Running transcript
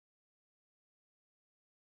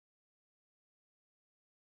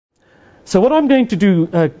So what I'm going to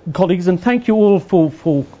do, colleagues, and thank you all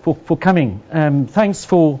for coming. Thanks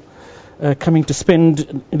for coming to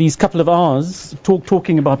spend these couple of hours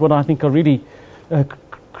talking about what I think are really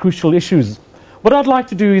crucial issues. What I'd like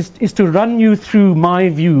to do is to run you through my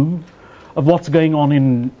view of what's going on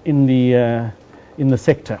in the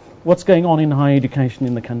sector, what's going on in higher education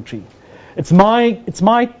in the country. It's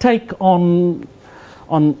my take on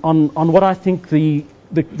what I think the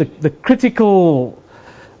critical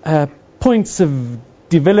points of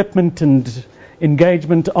development and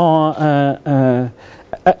engagement are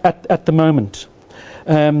at the moment.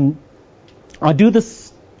 I do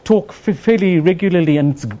this talk fairly regularly,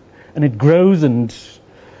 and it grows and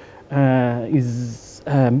is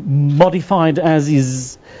modified as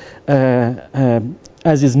is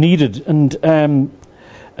needed. And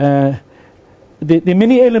there are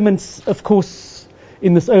many elements, of course,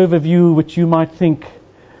 in this overview which you might think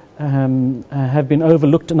have been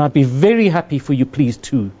overlooked, and I'd be very happy for you, please,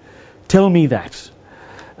 to tell me that.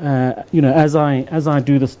 As I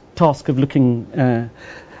do this task of looking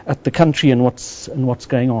at the country and what's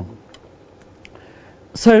going on.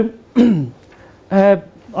 So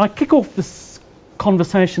I kick off this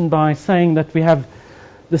conversation by saying that we have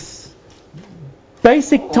this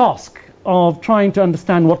basic task of trying to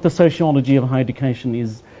understand what the sociology of higher education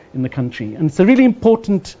is in the country, and it's a really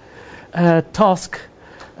important task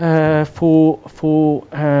for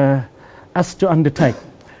us to undertake,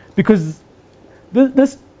 because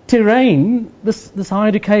this terrain, this higher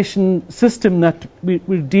education system that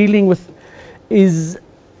we're dealing with is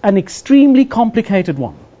an extremely complicated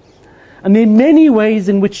one, and there are many ways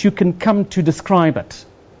in which you can come to describe it.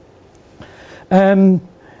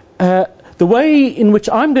 The way in which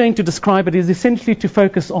I'm going to describe it is essentially to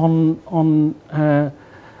focus on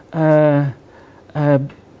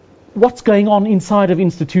what's going on inside of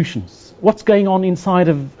institutions, what's going on inside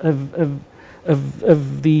of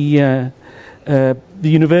the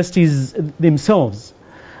universities themselves.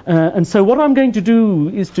 And so what I'm going to do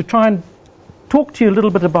is to try and talk to you a little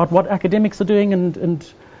bit about what academics are doing,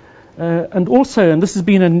 and also, and this has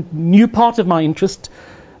been a new part of my interest,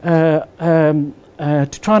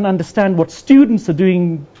 to try and understand what students are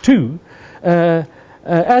doing too.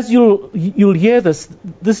 As you'll hear this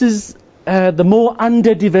is the more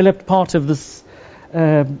underdeveloped part of this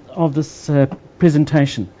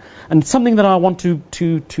presentation, and it's something that I want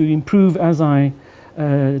to improve as I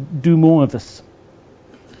do more of this.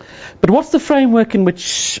 But what's the framework in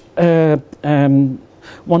which one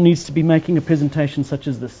needs to be making a presentation such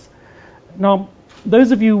as this? Now,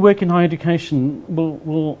 those of you who work in higher education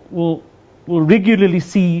will regularly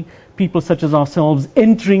see people such as ourselves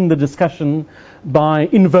entering the discussion by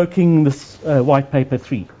invoking this White Paper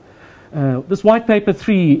 3. This White Paper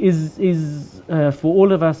 3 is for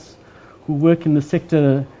all of us who work in the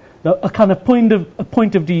sector a kind of point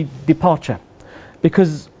of departure,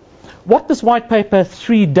 because what this White Paper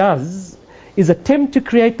 3 does is attempt to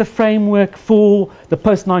create the framework for the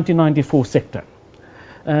post-1994 sector.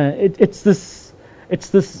 It's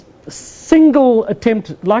this single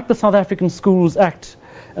attempt, like the South African Schools Act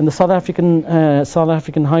and the South African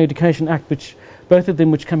Higher Education Act, which both of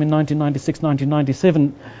them which come in 1996,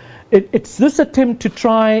 1997. It's this attempt to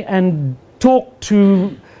try and talk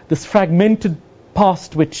to this fragmented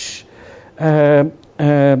past which the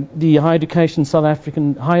higher education South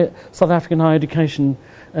African higher education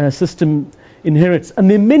system inherits. And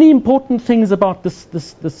there are many important things about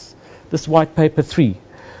this White Paper 3.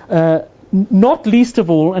 Not least of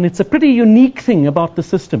all, and it's a pretty unique thing about the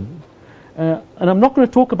system, and I'm not going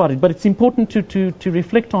to talk about it, but it's important to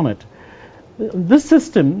reflect on it. This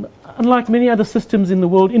system, unlike many other systems in the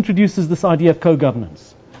world, introduces this idea of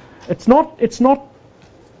co-governance. It's not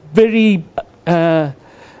very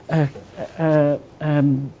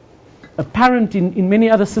apparent in many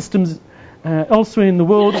other systems elsewhere in the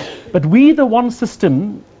world, but we, the one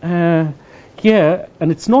system here,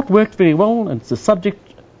 and it's not worked very well, and it's a subject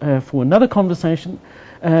for another conversation,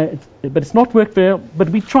 but it's not worked very well, but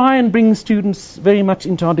we try and bring students very much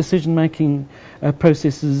into our decision-making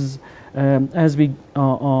processes as we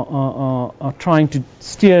are trying to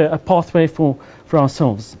steer a pathway for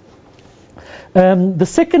ourselves. The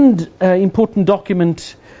second important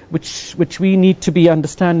document which we need to be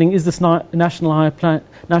understanding is this National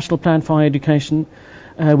Plan for Higher Education,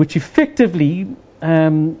 which effectively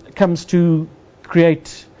comes to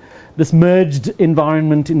create this merged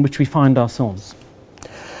environment in which we find ourselves.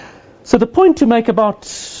 So the point to make about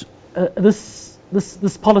this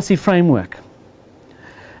policy framework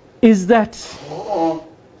is that,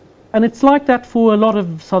 and it's like that for a lot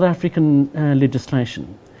of South African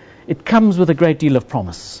legislation, it comes with a great deal of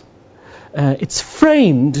promise. it's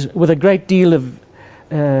framed with a great deal of,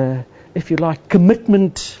 if you like,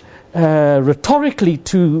 commitment rhetorically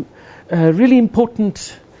to really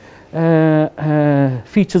important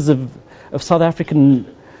features of South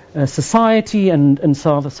African society and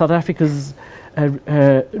South Africa's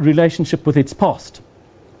relationship with its past.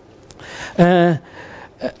 And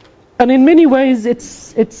in many ways,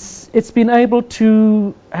 it's been able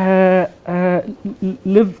to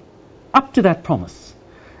live up to that promise.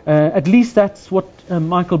 At least that's what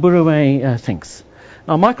Michael Burrowe thinks.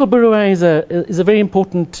 Now, Michael Burrowe is a very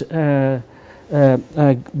important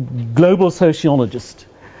global sociologist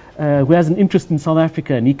who has an interest in South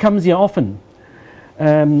Africa, and he comes here often.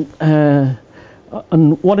 On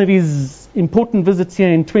one of his important visits here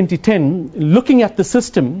in 2010, looking at the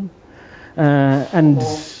system and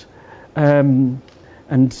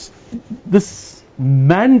this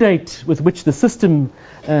mandate with which the system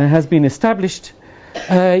has been established,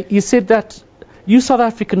 he said that you South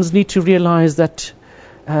Africans need to realize that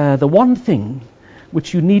the one thing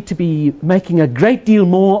which you need to be making a great deal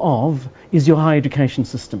more of is your higher education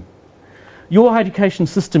system. Your higher education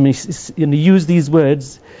system is, and he used these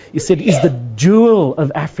words, he said, is the jewel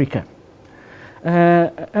of Africa.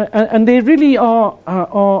 And there really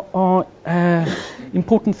are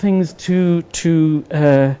important things to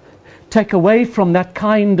take away from that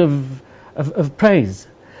kind of praise.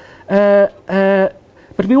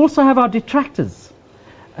 But we also have our detractors.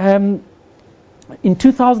 In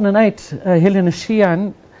 2008, Helena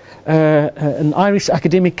Sheehan, an Irish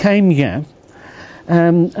academic, came here,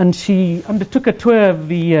 and she undertook a tour of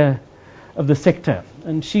the sector,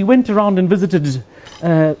 and she went around and visited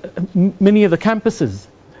many of the campuses,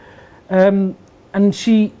 and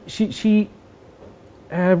she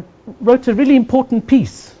wrote a really important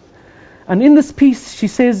piece. And in this piece, she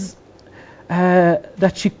says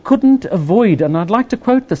that she couldn't avoid, and I'd like to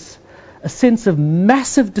quote this, a sense of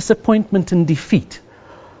massive disappointment and defeat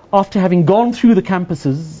after having gone through the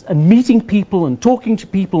campuses and meeting people and talking to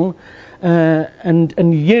people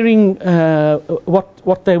and hearing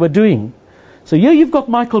what they were doing. So here you've got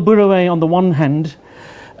Michael Burrowe on the one hand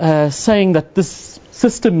saying that this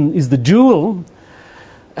system is the jewel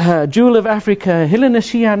of Africa. Helena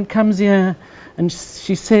Sheehan comes here and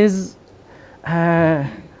she says,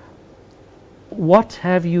 what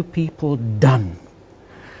have you people done?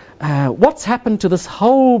 What's happened to this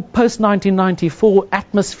whole post-1994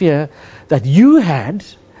 atmosphere that you had,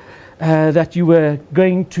 that you were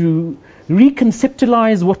going to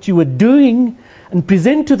reconceptualize what you were doing and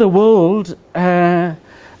present to the world a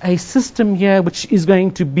system here which is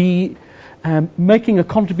going to be making a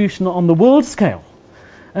contribution on the world scale.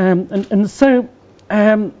 So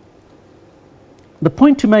the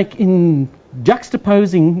point to make in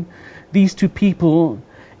juxtaposing these two people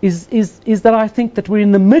is that I think that we're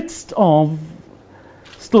in the midst of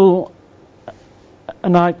still,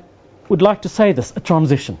 and I would like to say this, a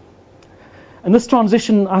transition. And this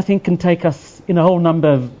transition, I think, can take us in a whole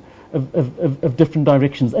number of different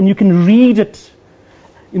directions. And you can read it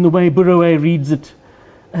in the way Burrowe reads it,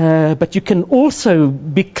 but you can also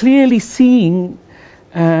be clearly seeing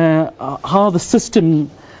how the system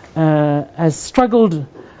has struggled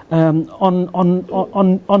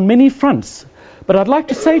on many fronts. But I'd like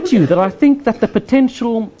to say to you that I think that the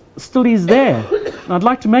potential still is there. And I'd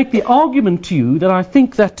like to make the argument to you that I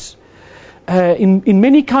think that in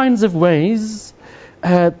many kinds of ways,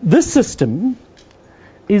 this system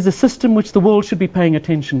is a system which the world should be paying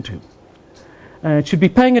attention to. It should be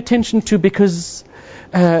paying attention to because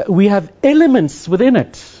we have elements within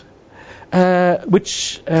it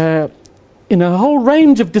which, in a whole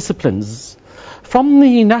range of disciplines, from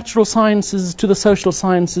the natural sciences to the social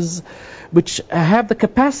sciences, which have the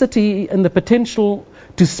capacity and the potential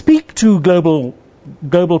to speak to global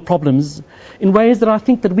problems in ways that I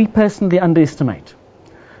think that we personally underestimate.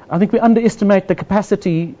 I think we underestimate the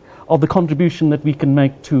capacity of the contribution that we can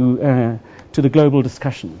make to the global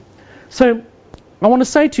discussion. So I want to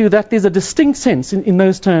say to you that there's a distinct sense in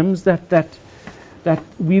those terms that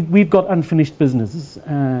we've got unfinished business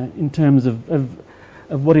in terms of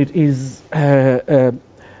what it is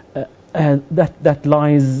that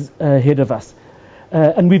lies ahead of us.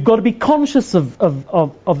 And we've got to be conscious of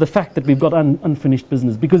the fact that we've got unfinished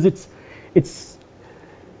business, because it's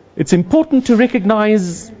important to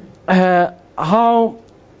recognize how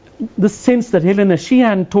the sense that Helena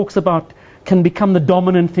Sheehan talks about can become the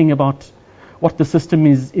dominant thing about what the system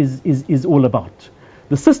is all about.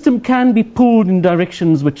 The system can be pulled in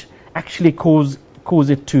directions which actually cause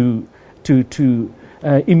it to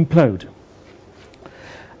implode.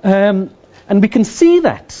 And we can see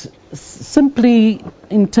that simply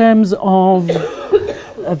in terms of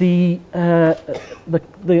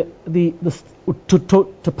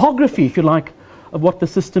topography, if you like, of what the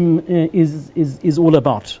system is all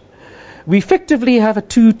about. We effectively have a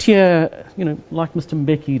two-tier, like Mr.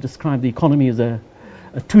 Mbeki described the economy as a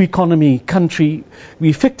two-economy country. We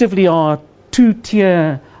effectively are a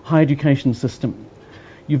two-tier higher education system.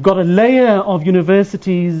 You've got a layer of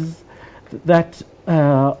universities that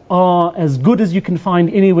are as good as you can find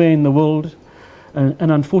anywhere in the world,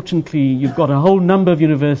 and unfortunately you've got a whole number of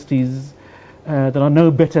universities that are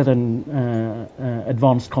no better than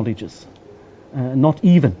advanced colleges, not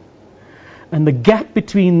even. And the gap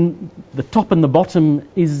between the top and the bottom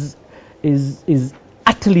is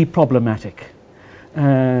utterly problematic.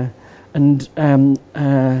 The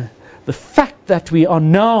fact that we are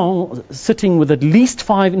now sitting with at least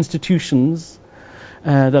 5 institutions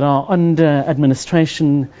that are under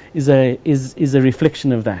administration is a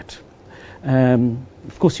reflection of that.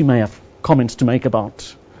 Of course, you may have comments to make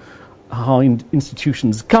about how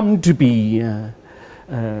institutions come to be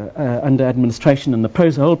under administration and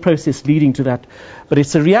the whole process leading to that. But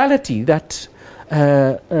it's a reality that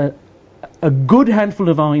a good handful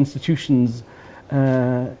of our institutions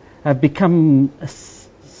have become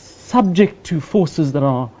subject to forces that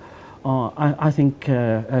are I think,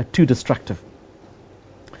 too destructive.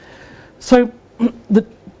 So,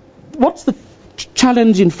 what's the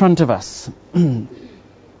challenge in front of us?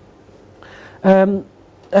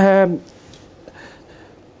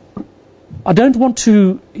 I don't want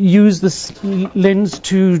to use this lens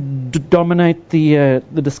to dominate the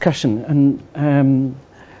discussion,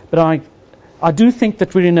 but I do think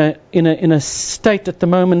that we're in a state at the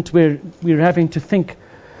moment where we're having to think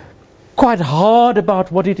quite hard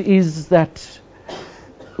about what it is that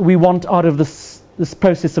we want out of this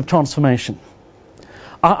process of transformation.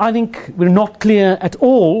 I think we're not clear at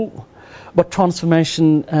all what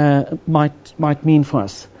transformation might mean for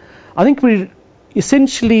us. I think we're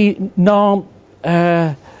essentially now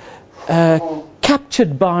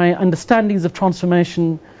captured by understandings of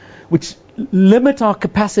transformation which limit our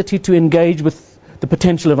capacity to engage with the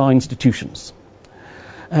potential of our institutions.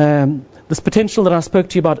 This potential that I spoke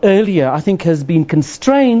to you about earlier, I think, has been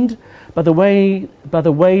constrained by the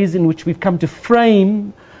ways in which we've come to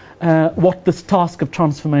frame what this task of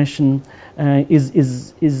transformation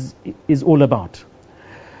is all about.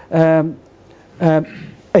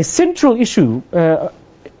 A central issue,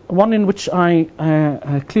 one in which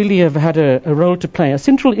I clearly have had a role to play, a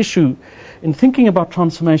central issue in thinking about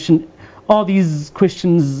transformation are these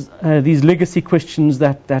questions, these legacy questions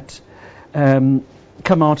that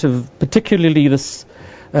come out of particularly this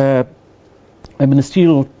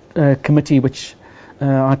ministerial committee which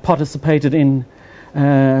I participated in,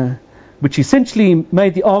 which essentially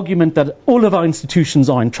made the argument that all of our institutions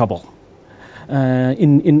are in trouble.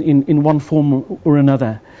 In one form or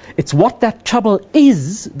another. It's what that trouble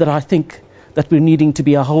is that I think that we're needing to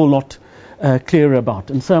be a whole lot clearer about.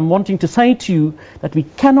 And so I'm wanting to say to you that we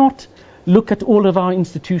cannot look at all of our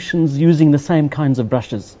institutions using the same kinds of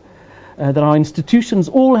brushes. That our institutions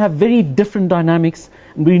all have very different dynamics,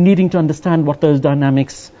 and we're needing to understand what those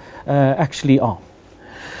dynamics actually are.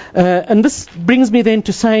 And this brings me then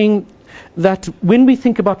to saying that when we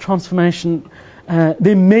think about transformation,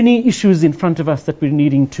 there are many issues in front of us that we're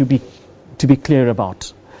needing to be clear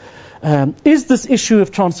about. Is this issue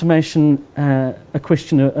of transformation a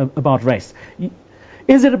question about race?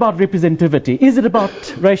 Is it about representativity? Is it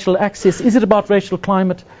about racial access? Is it about racial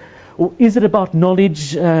climate? Or is it about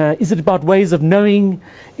knowledge? Is it about ways of knowing?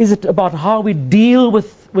 Is it about how we deal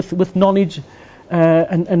with knowledge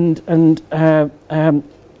and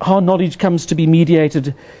how knowledge comes to be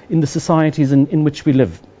mediated in the societies in which we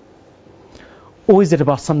live? Or is it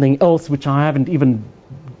about something else which I haven't even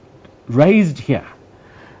raised here?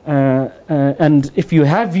 And if you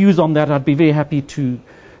have views on that, I'd be very happy to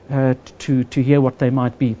hear what they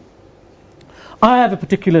might be. I have a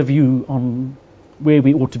particular view on where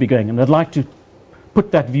we ought to be going, and I'd like to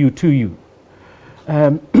put that view to you.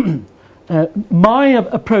 My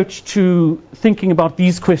approach to thinking about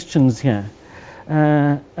these questions here,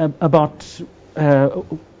 about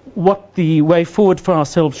what the way forward for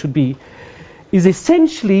ourselves should be, is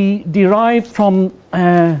essentially derived from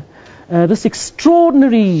this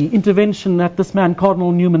extraordinary intervention that this man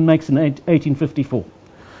Cardinal Newman makes in 1854.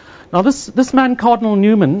 Now this man Cardinal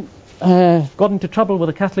Newman got into trouble with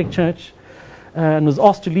the Catholic Church and was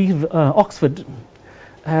asked to leave Oxford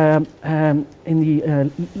in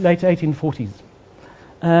the late 1840s.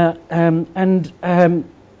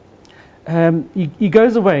 He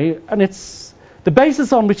goes away, and the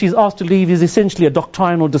basis on which he's asked to leave is essentially a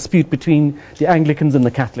doctrinal dispute between the Anglicans and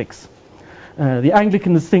the Catholics. The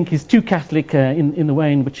Anglicans think he's too Catholic in the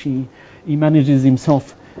way in which he manages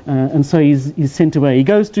himself, and so he's sent away. He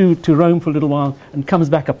goes to Rome for a little while and comes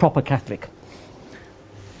back a proper Catholic.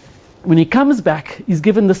 When he comes back, he's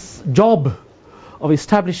given this job of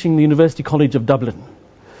establishing the University College of Dublin,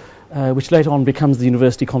 which later on becomes the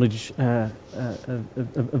University College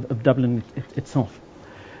of Dublin itself,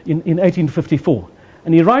 in 1854.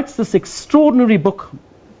 And he writes this extraordinary book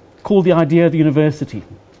called The Idea of the University.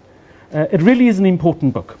 It really is an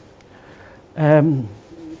important book.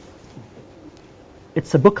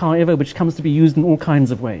 It's a book, however, which comes to be used in all kinds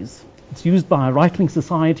of ways. It's used by a right-wing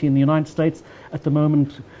society in the United States at the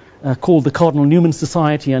moment called the Cardinal Newman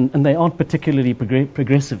Society, and they aren't particularly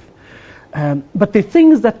progressive. But there are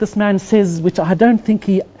things that this man says which I don't think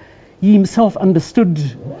he himself understood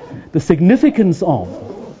the significance of.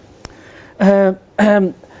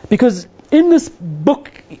 Because in this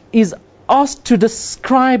book he's asked to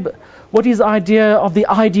describe what his idea of the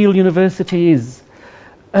ideal university is.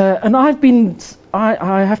 And I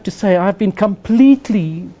have to say, I've been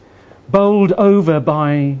completely bowled over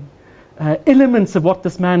by elements of what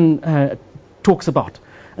this man talks about.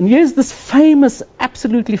 And here's this famous,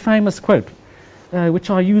 absolutely famous quote, which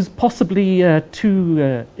I use possibly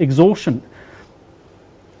to exhaustion.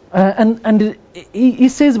 And he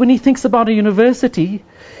says, when he thinks about a university,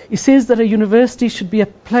 he says that a university should be a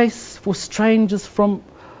place for strangers from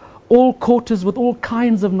all quarters with all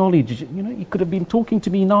kinds of knowledge. You know, he could have been talking to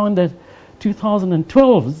me now in the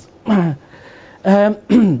 2012s.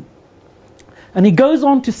 And he goes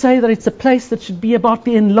on to say that it's a place that should be about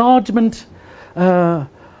the enlargement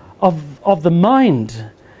of the mind,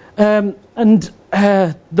 and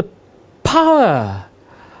the power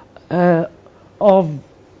of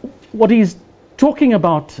what he's talking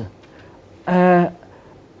about.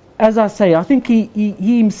 As I say, I think he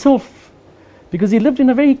himself, because he lived in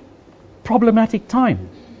a very problematic time,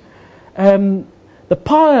 the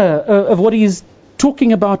power of what he's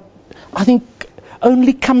talking about, I think,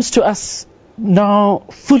 only comes to us now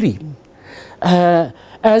fully,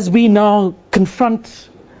 as we now confront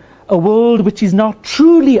a world which is now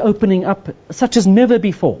truly opening up such as never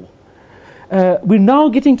before. We're now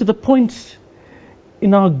getting to the point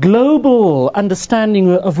in our global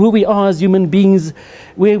understanding of who we are as human beings,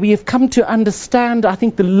 where we have come to understand, I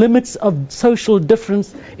think, the limits of social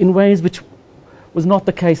difference in ways which was not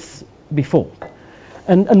the case before.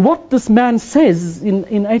 And what this man says in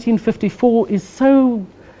 1854 is so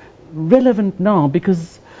relevant now,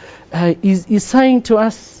 because he's saying to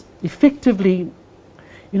us effectively,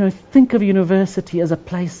 you know, think of a university as a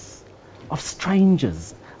place of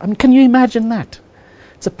strangers. I mean, can you imagine that?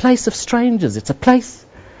 It's a place of strangers. It's a place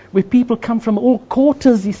where people come from all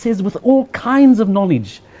quarters, he says, with all kinds of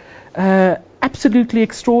knowledge. Absolutely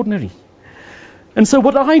extraordinary. And so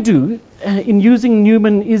what I do in using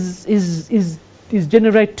Newman is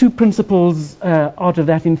generate two principles out of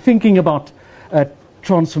that in thinking about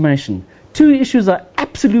transformation. Two issues are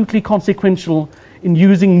absolutely consequential in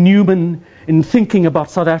using Newman in thinking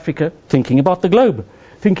about South Africa, thinking about the globe,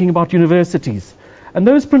 thinking about universities. And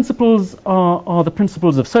those principles are the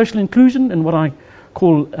principles of social inclusion and what I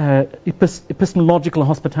call epistemological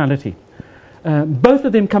hospitality. Both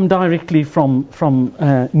of them come directly from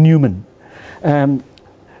Newman. And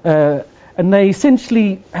they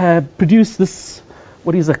essentially produce this,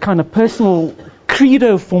 what is a kind of personal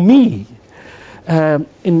credo for me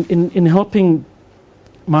in helping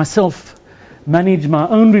myself manage my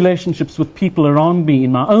own relationships with people around me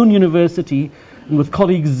in my own university and with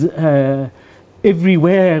colleagues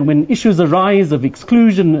everywhere when issues arise of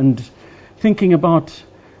exclusion and thinking about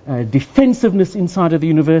defensiveness inside of the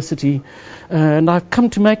university. And I've come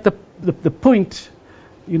to make the point,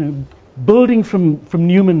 you know, building from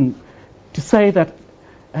Newman, to say that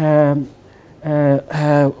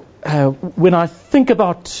when I think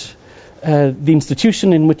about the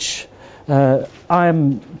institution in which I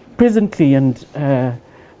am presently and the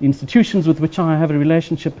institutions with which I have a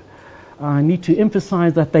relationship, I need to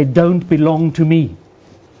emphasize that they don't belong to me.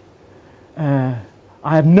 I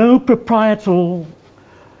have no proprietorial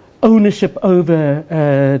ownership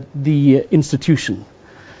over the institution.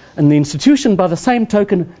 And the institution, by the same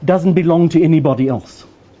token, doesn't belong to anybody else.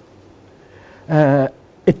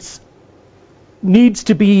 It needs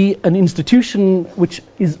to be an institution which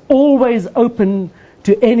is always open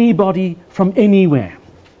to anybody from anywhere.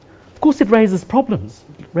 Of course, it raises problems.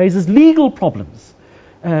 It raises legal problems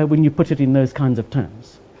when you put it in those kinds of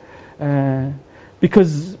terms.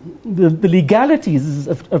 Because the legalities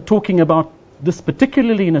of talking about this,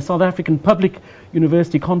 particularly in a South African public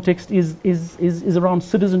university context, is around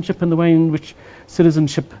citizenship and the way in which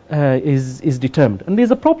citizenship is determined. And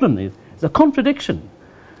there's a problem there. It's a contradiction.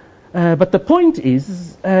 But the point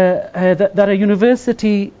is that a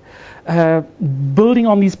university building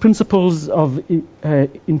on these principles of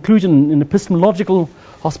inclusion in epistemological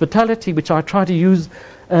hospitality, which I try to use,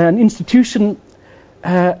 an institution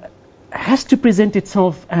has to present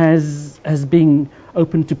itself as being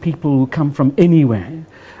open to people who come from anywhere,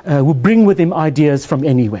 who bring with them ideas from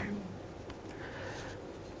anywhere.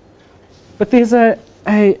 But there's a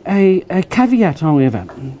caveat, however.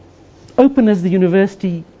 Open as the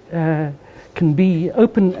university can be,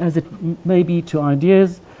 open as it may be to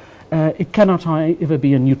ideas, it cannot ever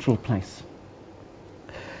be a neutral place.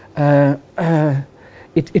 It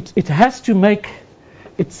has to make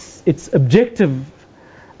its objective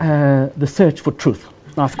the search for truth.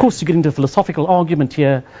 Now, of course, you get into a philosophical argument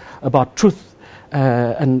here about truth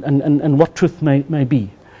and what truth may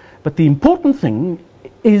be. But the important thing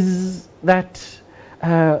is that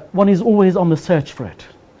one is always on the search for it,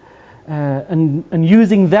 and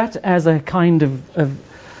using that as a kind of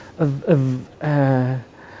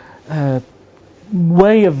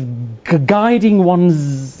way of guiding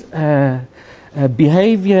one's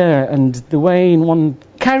behavior and the way one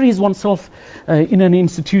carries oneself in an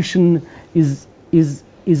institution is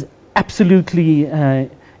absolutely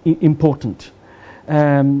important.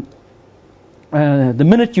 The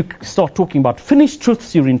minute you start talking about finished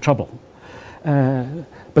truths, you're in trouble.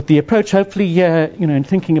 But the approach, hopefully, in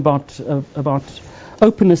thinking about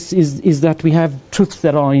openness, is that we have truths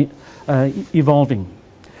that are evolving.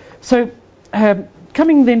 So,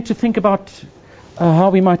 coming then to think about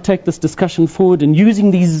how we might take this discussion forward, and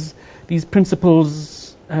using these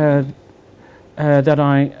principles that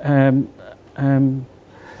I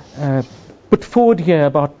put forward here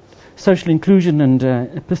about social inclusion and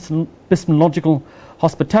epistemological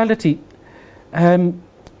hospitality.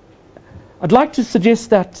 I'd like to suggest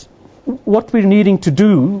that what we're needing to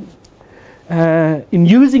do in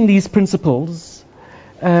using these principles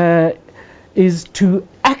is to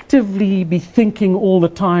actively be thinking all the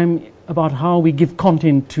time about how we give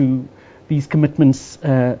content to these commitments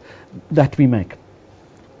that we make.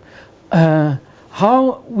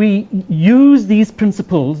 How we use these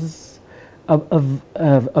principles of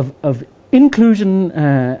inclusion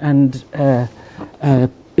and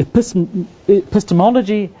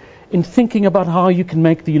epistemology in thinking about how you can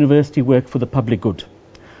make the university work for the public good.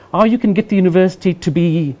 How you can get the university to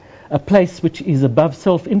be a place which is above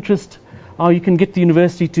self-interest. How you can get the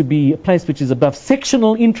university to be a place which is above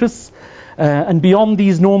sectional interests and beyond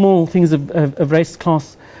these normal things of race,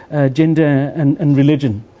 class, gender and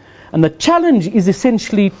religion. And the challenge is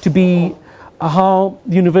essentially to be how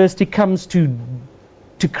the university comes to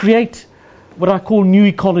create what I call new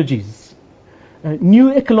ecologies,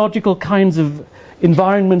 new ecological kinds of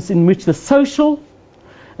environments in which the social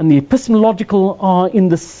and the epistemological are in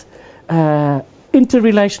this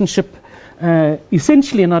interrelationship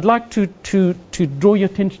essentially. And I'd like to draw your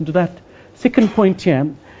attention to that second point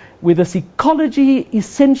here, where this ecology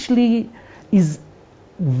essentially is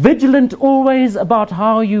vigilant always about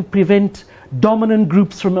how you prevent dominant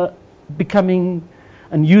groups from becoming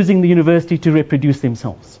and using the university to reproduce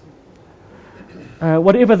themselves,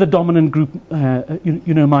 whatever the dominant group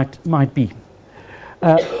might be.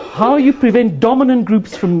 How you prevent dominant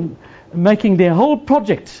groups from making their whole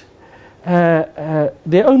project, their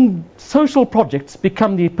own social projects,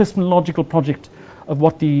 become the epistemological project of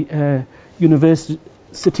what the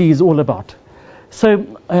university is all about.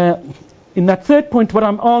 So in that third point, what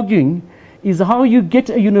I'm arguing is how you get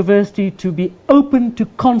a university to be open to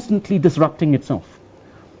constantly disrupting itself,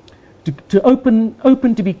 to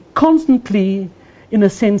open to be constantly, in a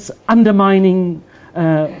sense, undermining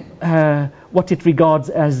what it regards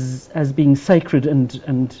as being sacred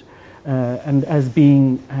and as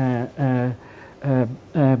being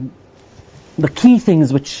the key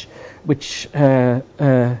things which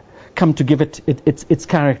come to give it its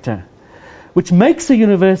character, which makes a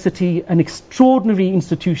university an extraordinary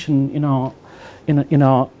institution in our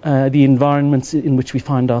the environments in which we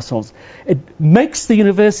find ourselves. It makes the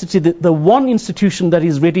university the one institution that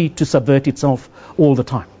is ready to subvert itself all the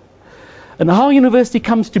time. And how a university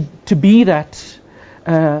comes to be that,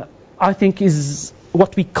 I think, is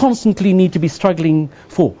what we constantly need to be struggling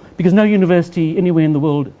for, because no university anywhere in the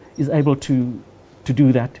world is able to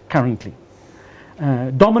do that currently.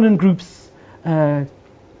 Dominant groups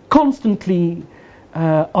constantly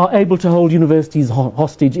are able to hold universities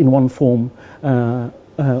hostage in one form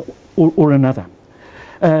or another.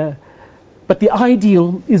 But the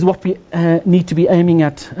ideal is what we need to be aiming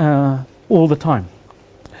at all the time.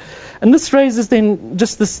 And this raises then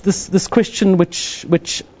just this question which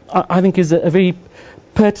I think is a very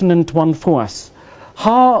pertinent one for us.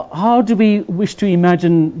 how do we wish to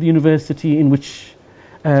imagine the university in which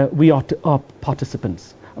we are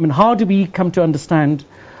participants? I mean, how do we come to understand,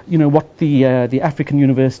 what the African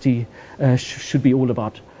university should be all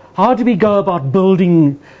about? How do we go about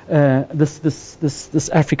building this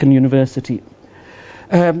African university?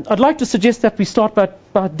 I'd like to suggest that we start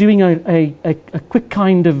by doing a quick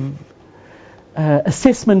kind of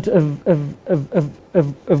assessment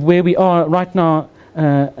of where we are right now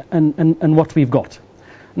and what we've got.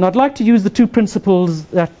 And I'd like to use the two principles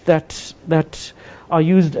that are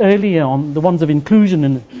used earlier on, the ones of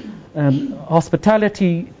inclusion and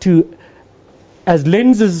hospitality, as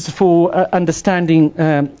lenses for understanding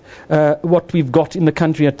what we've got in the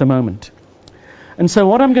country at the moment. And so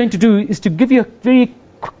what I'm going to do is to give you a very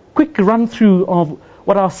quick run through of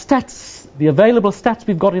what our stats, the available stats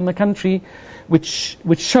we've got in the country, which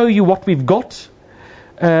show you what we've got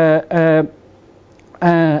and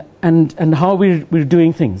how we're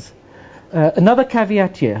doing things. Another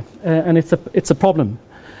caveat here, and it's a problem.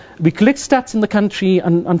 We collect stats in the country,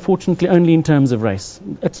 and unfortunately only in terms of race.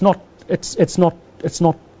 It's not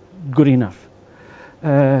good enough.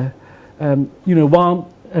 While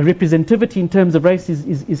representativity in terms of race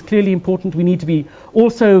is clearly important, we need to be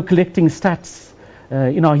also collecting stats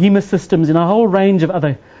in our HEMA systems, in a whole range of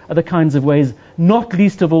other kinds of ways, not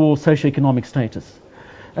least of all socioeconomic status.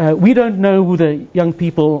 We don't know who the young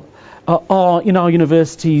people are in our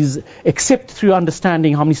universities except through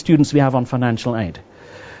understanding how many students we have on financial aid.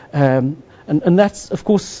 And that's, of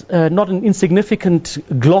course, not an insignificant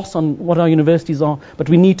gloss on what our universities are, but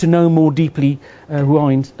we need to know more deeply who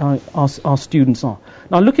our students are.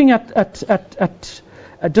 Now, looking at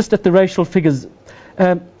just at the racial figures,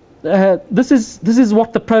 this is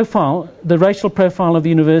what the racial profile of the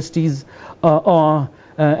universities are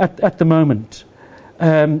at the moment.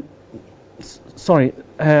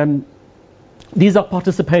 These are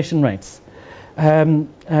participation rates. And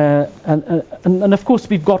of course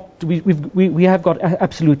we have got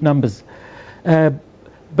absolute numbers,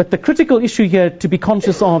 but the critical issue here to be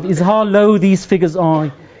conscious of is how low these figures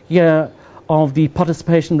are here of the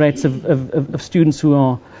participation rates of students who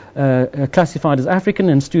are classified as African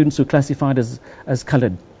and students who are classified as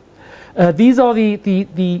coloured. These are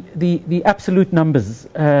the absolute numbers,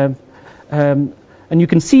 and you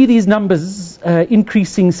can see these numbers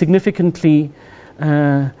increasing significantly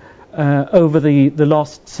over the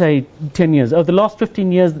last, say, 10 years. Over the last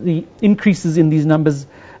 15 years, the increases in these numbers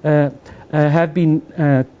have been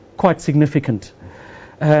quite significant.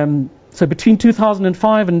 So between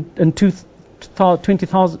 2005 and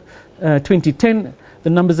 2010, the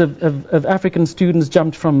numbers of African students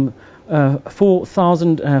jumped from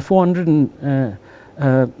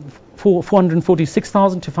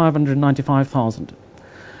 446,000 to 595,000.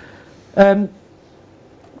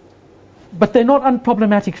 But they're not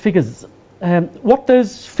unproblematic figures. What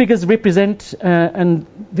those figures represent, and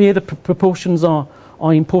there the proportions are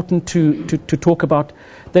important to talk about.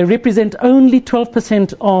 They represent only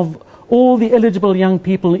 12% of all the eligible young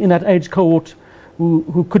people in that age cohort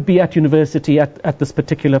who could be at university at this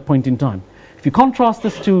particular point in time. If you contrast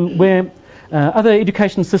this to where other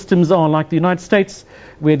education systems are, like the United States,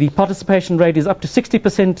 where the participation rate is up to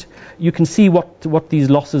 60%, you can see what these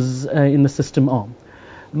losses in the system are.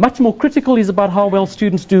 Much more critical is about how well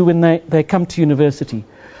students do when they come to university.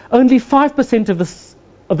 Only 5% of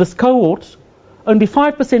this cohort, only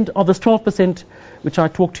 5% of this 12%, which I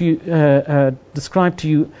described to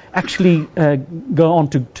you, actually go on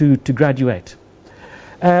to graduate.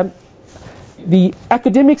 The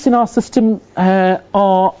academics in our system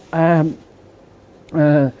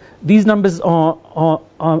these numbers are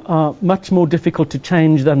much more difficult to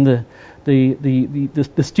change than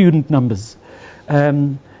the student numbers.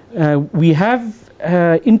 We have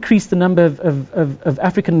increased the number of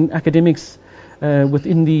African academics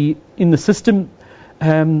in the system,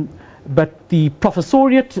 but the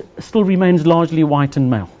professoriate still remains largely white and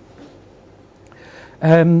male.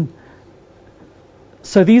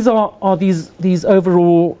 So these are these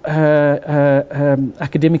overall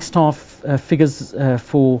academic staff figures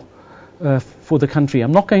for the country.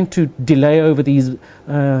 I'm not going to delay over these.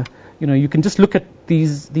 You can just look at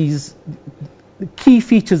these key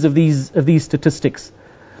features of these statistics.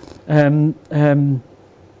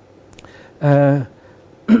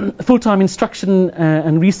 Full-time instruction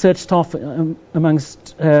and research staff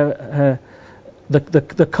amongst the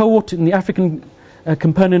cohort in the African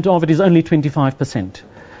component of it is only 25%.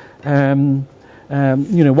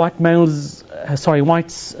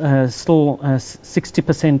 Whites still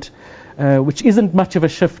 60%, which isn't much of a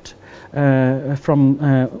shift from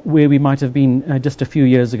where we might have been just a few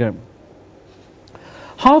years ago.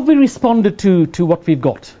 How have we responded to what we've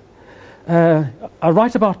got? I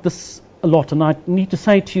write about this a lot, and I need to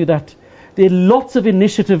say to you that there are lots of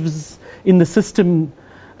initiatives in the system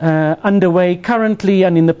underway currently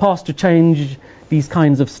and in the past to change these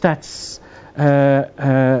kinds of stats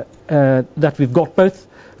that we've got, both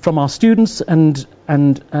from our students and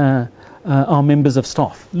our members of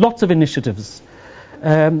staff. Lots of initiatives.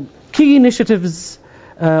 Key initiatives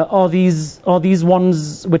are these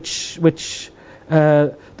ones which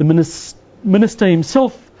the minister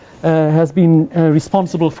himself has been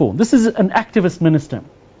responsible for. This is an activist minister.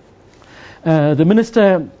 The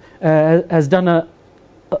minister has done a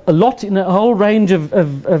lot in a whole range of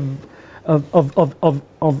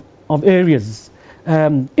areas.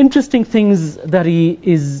 Interesting things that he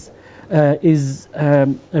is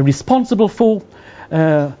responsible for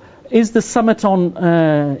is the summit on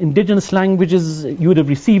indigenous languages. You would have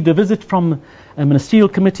received a visit from a ministerial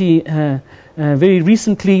committee very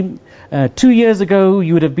recently. 2 years ago,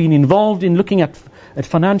 you would have been involved in looking at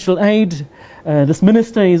financial aid. This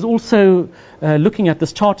minister is also looking at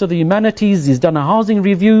this Charter of the Humanities. He's done a housing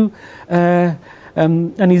review,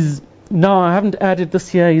 and he's now, I haven't added this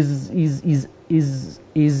here, he's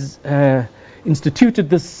instituted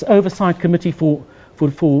this oversight committee for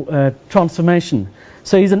transformation.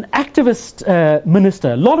 So he's an activist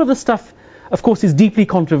minister. A lot of the stuff, of course, is deeply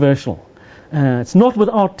controversial. It's not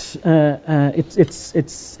without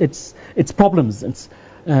its problems. It's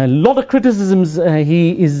a lot of criticisms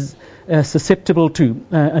he is susceptible to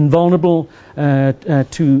and vulnerable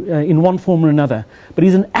to in one form or another. But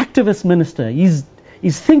he's an activist minister. He's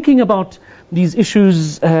thinking about these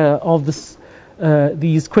issues of this,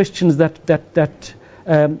 these questions that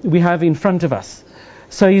we have in front of us.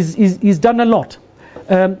 So he's done a lot.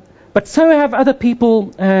 But so have other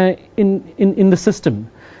people in the system.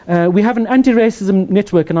 We have an anti-racism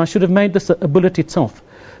network, and I should have made this a bullet itself.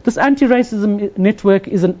 This anti-racism network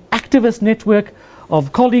is an activist network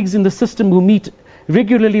of colleagues in the system who meet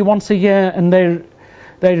regularly once a year, and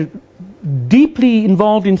they're deeply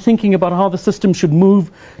involved in thinking about how the system should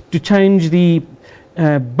move to change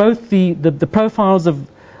both the profiles of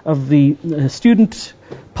the student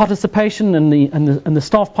participation and the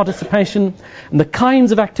staff participation and the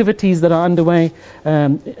kinds of activities that are underway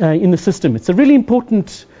in the system. It's a really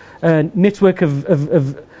important network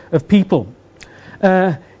of people.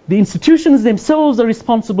 The institutions themselves are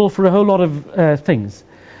responsible for a whole lot of things.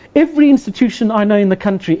 Every institution I know in the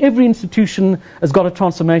country, every institution has got a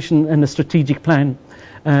transformation and a strategic plan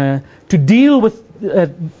to deal with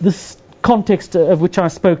this context of which I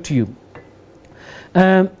spoke to you.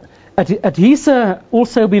 At HISA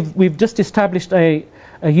also we've just established a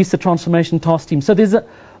HISA transformation task team. So there's a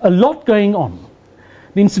lot going on.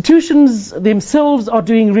 The institutions themselves are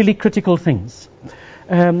doing really critical things.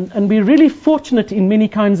 And we're really fortunate in many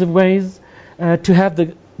kinds of ways to have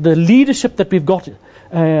the leadership that we've got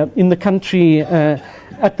in the country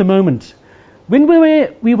at the moment. When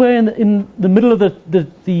we were in the middle of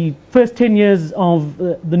the first 10 years of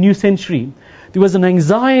the new century, there was an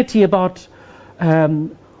anxiety about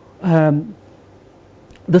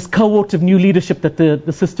this cohort of new leadership that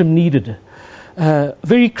the system needed.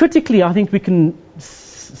 Very critically, I think we can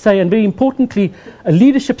say, and very importantly, a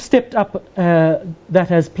leadership stepped up that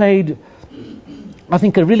has played, I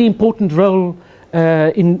think, a really important role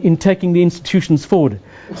in taking the institutions forward.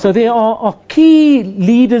 So there are key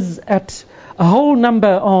leaders at a whole number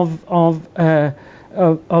of higher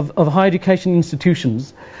education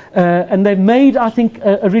institutions, and they've made, I think,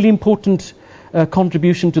 a really important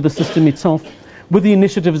contribution to the system itself with the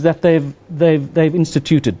initiatives that they've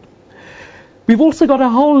instituted. We've also got a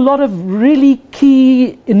whole lot of really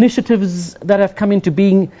key initiatives that have come into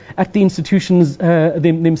being at the institutions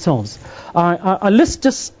themselves. I list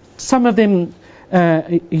just some of them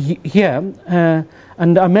here,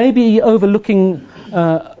 and I may be overlooking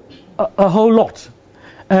a whole lot.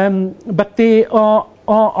 But there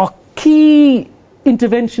are key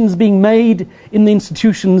interventions being made in the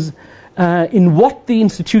institutions, in what the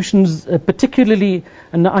institutions particularly,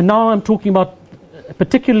 and now I'm talking about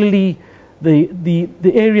particularly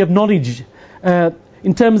the area of knowledge,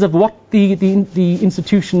 in terms of what the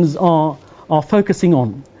institutions are focusing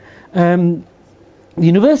on. The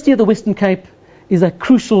University of the Western Cape is a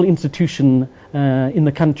crucial institution in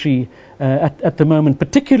the country at the moment,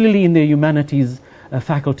 particularly in their humanities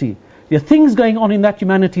faculty. There are things going on in that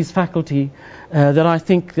humanities faculty that I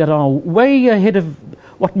think that are way ahead of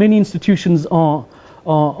what many institutions are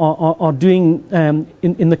doing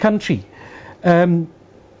in the country.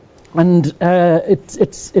 And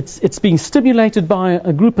it's being stimulated by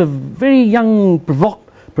a group of very young,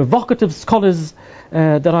 provocative scholars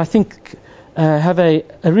that I think have a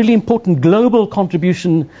really important global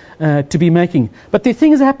contribution to be making. But there are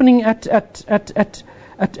things happening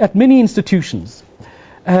at many institutions.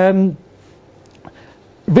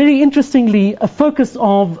 Very interestingly, a focus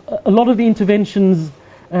of a lot of the interventions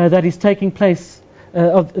that is taking place,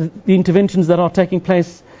 of the interventions that are taking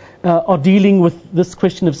place, are dealing with this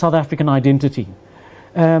question of South African identity.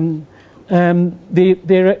 There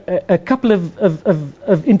are a couple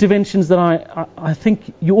of interventions that I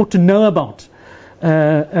think you ought to know about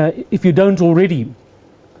if you don't already.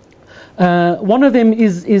 One of them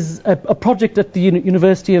is a project at the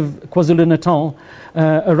University of KwaZulu-Natal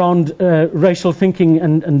around racial thinking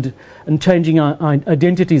and changing our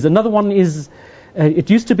identities. Another one is, it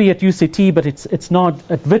used to be at UCT, but it's now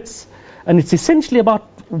at WITS, and it's essentially about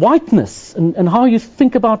whiteness and how you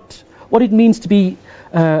think about what it means to be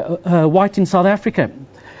white in South Africa.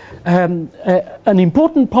 An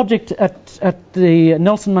important project at the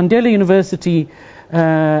Nelson Mandela University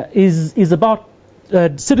is about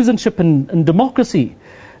citizenship and democracy.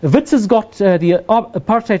 WITS has got the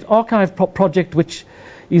Apartheid Archive project, which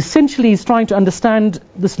essentially is trying to understand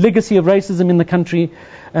this legacy of racism in the country,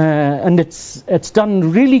 and it's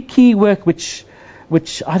done really key work which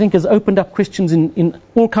I think has opened up questions in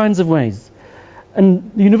all kinds of ways.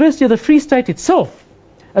 And the University of the Free State itself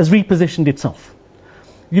has repositioned itself.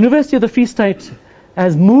 The University of the Free State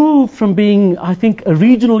has moved from being, I think, a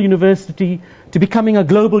regional university to becoming a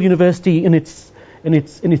global university in its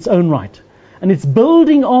own right, and it's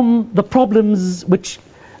building on the problems which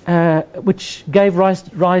gave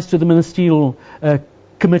rise to the ministerial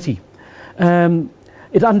committee.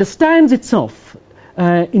 It understands itself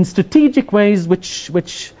in strategic ways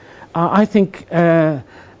which I think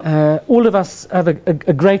all of us have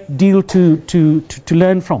a great deal to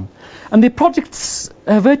learn from. And there are projects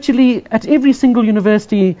virtually at every single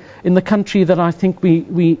university in the country that I think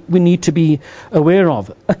we need to be aware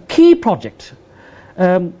of. A key project,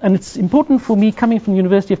 and it's important for me coming from the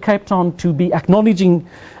University of Cape Town to be acknowledging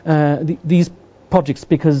these projects,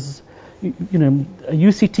 because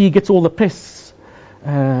UCT gets all the press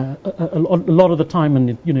a lot of the time, and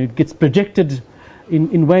it gets projected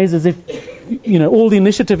in ways as if all the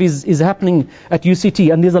initiative is happening at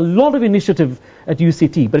UCT, and there's a lot of initiative at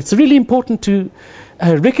UCT, but it's really important to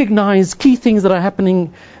recognize key things that are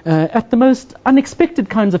happening at the most unexpected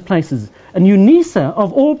kinds of places. And UNISA,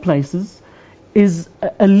 of all places, is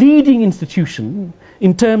a leading institution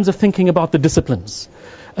in terms of thinking about the disciplines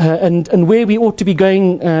and where we ought to be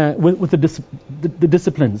going with the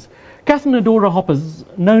disciplines. Catherine Adora Hoppers,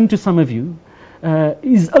 known to some of you,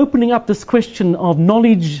 is opening up this question of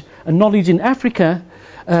knowledge and knowledge in Africa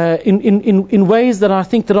in ways that I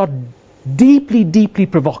think that are deeply, deeply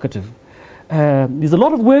provocative. There's a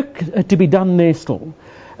lot of work to be done there still,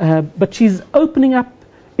 but she's opening up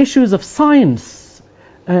issues of science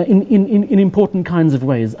in important kinds of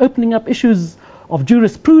ways, opening up issues of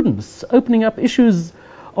jurisprudence, opening up issues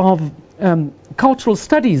of cultural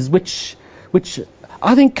studies, which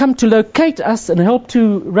I think come to locate us and help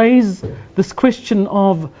to raise this question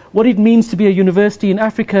of what it means to be a university in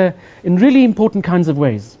Africa in really important kinds of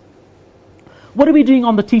ways. What are we doing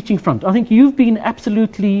on the teaching front? I think you've been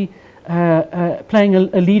absolutely playing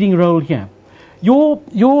a leading role here.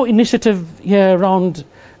 Your initiative here around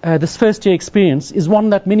this first year experience is one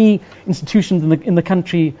that many institutions in the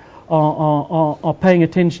country are paying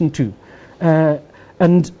attention to,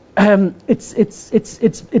 and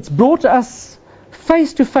it's brought us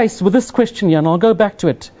face to face with this question here, and I'll go back to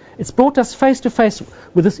it. It's brought us face to face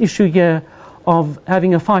with this issue here of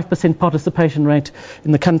having a 5% participation rate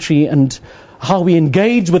in the country and how we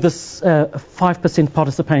engage with this 5%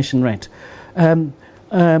 participation rate. The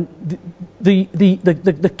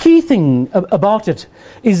key thing about it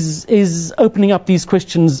is opening up these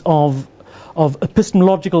questions of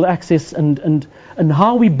epistemological access and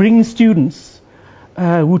how we bring students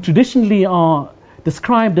who traditionally are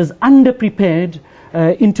described as underprepared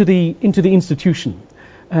into the institution,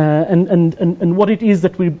 and what it is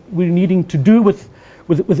that we're needing to do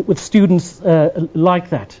with students like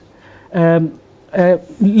that. Let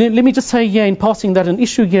me just say here in passing that an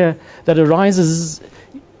issue here that arises,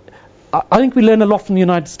 I think we learn a lot from the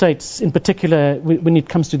United States, in particular when it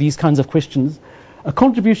comes to these kinds of questions. A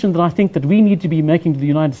contribution that I think that we need to be making to the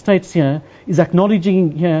United States here is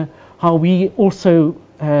acknowledging here how we also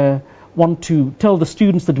want to tell the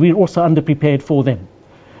students that we're also underprepared for them.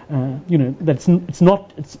 That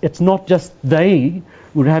it's not just they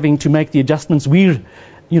who are having to make the adjustments. We're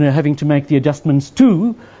having to make the adjustments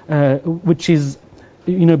too, which is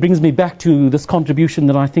brings me back to this contribution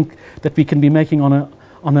that I think that we can be making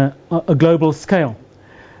on a global scale.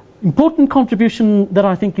 important contribution that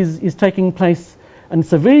I think is taking place, and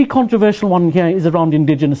it's a very controversial one here, is around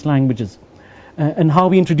indigenous languages and how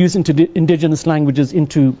we introduce indigenous languages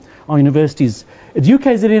into our universities.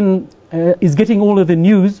 UKZN is getting all of the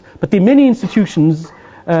news, but there are many institutions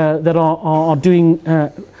that are doing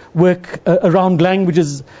work around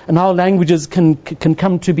languages and how languages can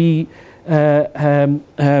come to be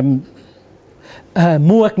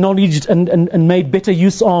more acknowledged and made better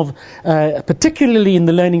use of, particularly in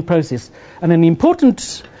the learning process. And an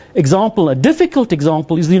important example, a difficult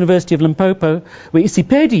example, is the University of Limpopo, where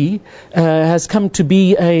Isipedi has come to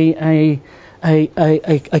be a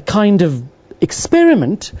kind of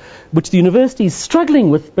experiment which the university is struggling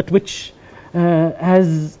with, but which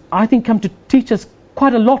has, I think, come to teach us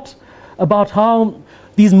quite a lot about how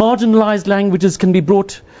these marginalized languages can be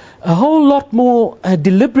brought a whole lot more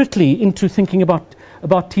deliberately into thinking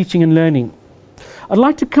about teaching and learning. I'd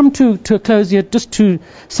like to come to a close here just to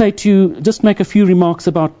say to you, just make a few remarks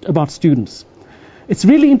about students. It's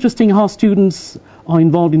really interesting how students are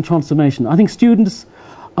involved in transformation. I think students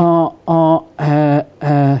are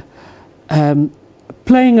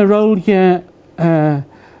playing a role here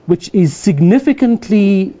which is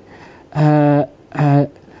significantly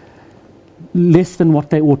less than what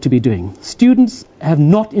they ought to be doing. Students have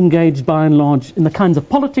not engaged, by and large, in the kinds of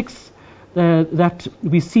politics that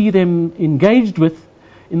we see them engaged with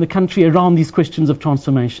in the country around these questions of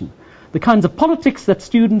transformation. The kinds of politics that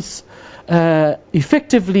students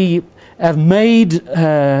effectively have made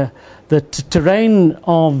the terrain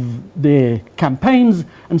of their campaigns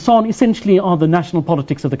and so on, essentially are the national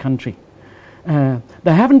politics of the country. They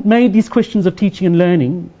haven't made these questions of teaching and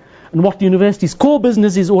learning and what the university's core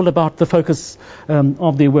business is all about the focus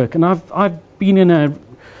of their work. And I've been in a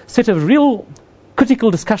set of real critical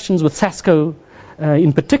discussions with SASCO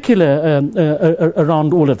in particular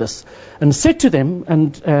around all of this, and said to them,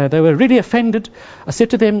 and they were really offended, I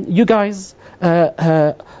said to them, you guys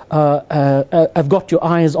have got your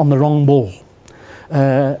eyes on the wrong ball.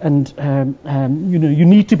 You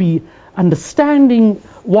need to be understanding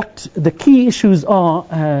what the key issues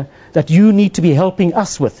are that you need to be helping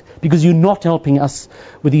us with, because you're not helping us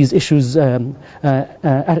with these issues at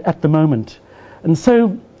the moment. And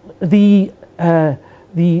so the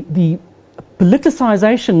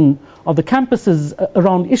politicization of the campuses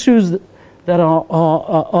around issues that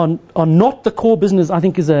are not the core business, I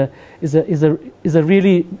think, is a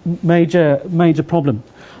really major problem.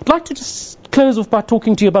 I'd like to just close off by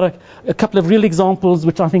talking to you about a couple of real examples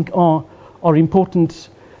which I think are important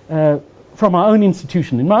from our own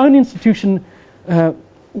institution. In my own institution,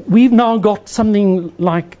 we've now got something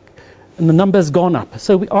like, and the number's gone up.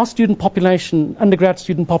 So our student population, undergrad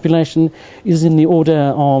student population, is in the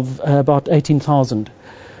order of about 18,000.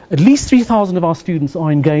 At least 3,000 of our students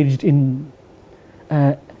are engaged in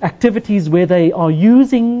activities where they are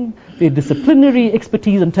using their disciplinary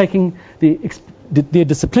expertise and taking their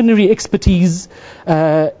disciplinary expertise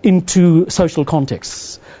into social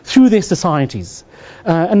contexts through their societies.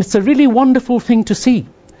 And it's a really wonderful thing to see.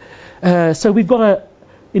 So we've got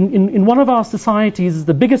in one of our societies,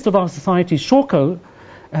 the biggest of our societies, Shawco,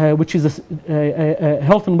 which is a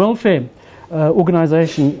health and welfare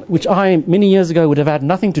organization, which I, many years ago, would have had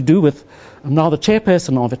nothing to do with. I'm now the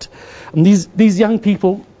chairperson of it. And these young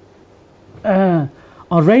people are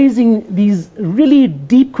raising these really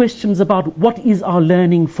deep questions about what is our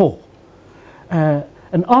learning for.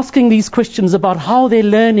 And asking these questions about how their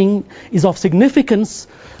learning is of significance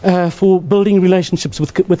for building relationships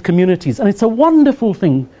with communities. And it's a wonderful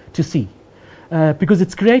thing to see, because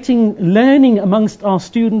it's creating learning amongst our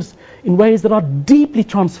students in ways that are deeply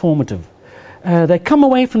transformative. They come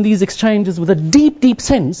away from these exchanges with a deep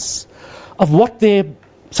sense of what their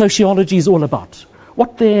sociology is all about,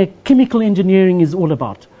 what their chemical engineering is all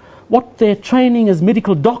about, what their training as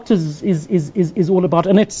medical doctors is all about.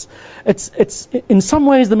 And it's in some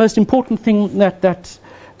ways the most important thing that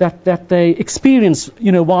they experience,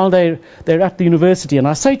 while they're at the university. And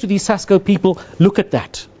I say to these SASCO people, look at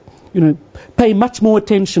that. Pay much more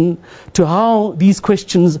attention to how these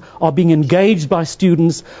questions are being engaged by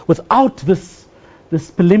students without this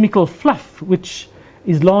polemical fluff, which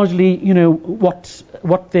is largely, what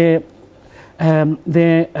their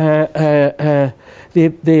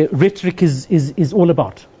rhetoric is all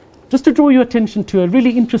about. Just to draw your attention to a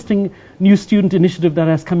really interesting new student initiative that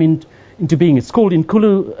has come into being. It's called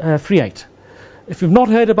Inkulu Freeate. If you've not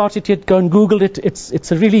heard about it yet, go and Google it.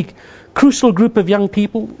 It's a really crucial group of young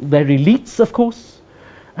people. They're elites, of course,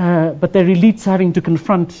 but they're elites having to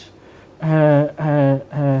confront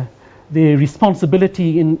their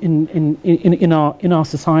responsibility in our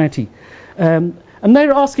society. And And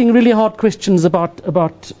they're asking really hard questions about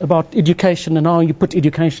education and how you put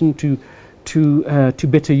education to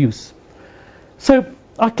better use. So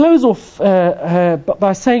I close off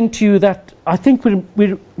by saying to you that I think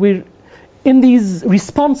we're in these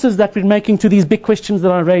responses that we're making to these big questions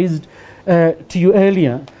that I raised to you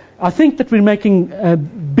earlier. I think that we're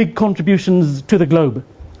making big contributions to the globe,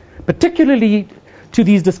 particularly to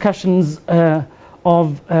these discussions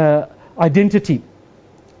of identity.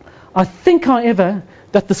 I think, however,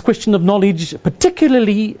 that this question of knowledge,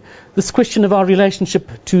 particularly this question of our relationship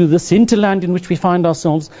to this hinterland in which we find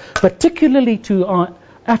ourselves, particularly to our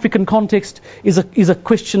African context, is a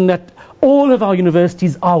question that all of our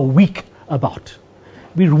universities are weak about.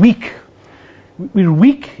 We're weak. We're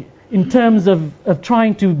weak in terms of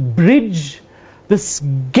trying to bridge this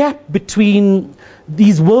gap between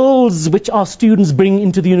these worlds which our students bring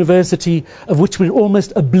into the university, of which we're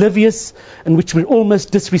almost oblivious and which we're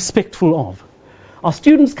almost disrespectful of. Our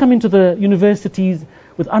students come into the universities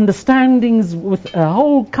with understandings, with a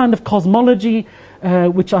whole kind of cosmology,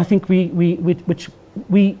 which I think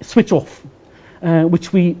we switch off,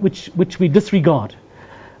 which we disregard.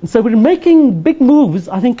 And so we're making big moves,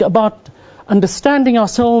 I think, about understanding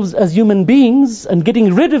ourselves as human beings and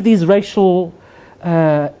getting rid of these racial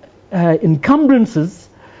encumbrances,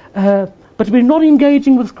 but we're not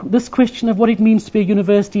engaging with this question of what it means to be a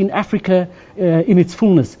university in Africa in its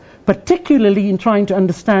fullness, particularly in trying to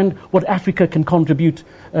understand what Africa can contribute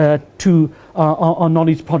to our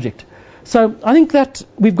knowledge project. So I think that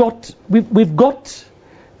we've got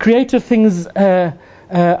creative things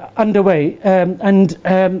underway, and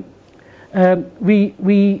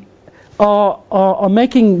we are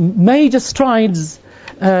making major strides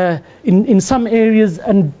in some areas,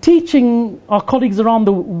 and teaching our colleagues around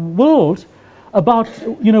the world about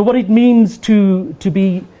what it means to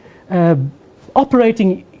be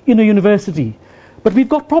operating in a university. But we've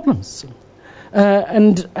got problems,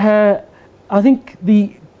 and I think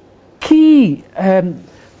the key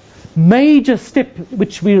major step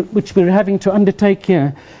which we're having to undertake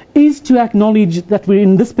here is to acknowledge that we're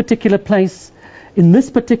in this particular place, in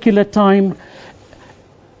this particular time,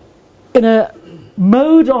 in a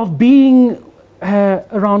mode of being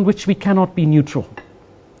around which we cannot be neutral.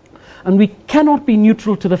 And we cannot be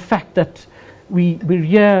neutral to the fact that we're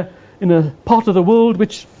here in a part of the world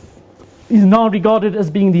which is now regarded as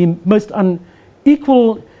being the most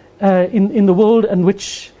unequal in the world, and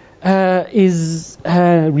which is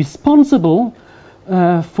responsible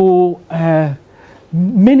for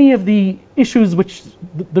many of the issues which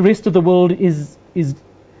the rest of the world is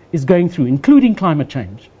going through, including climate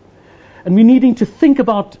change. And we're needing to think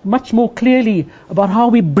about much more clearly about how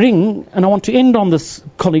we bring, and I want to end on this,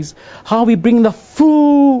 colleagues, how we bring the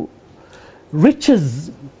full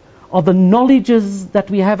riches of the knowledges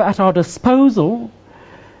that we have at our disposal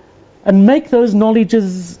and make those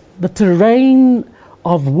knowledges the terrain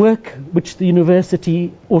of work which the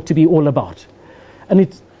university ought to be all about. And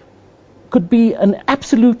it could be an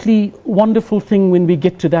absolutely wonderful thing when we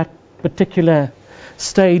get to that particular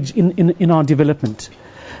stage in our development.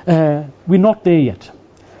 We're not there yet.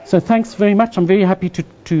 So thanks very much. I'm very happy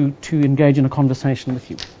to engage in a conversation with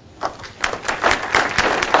you.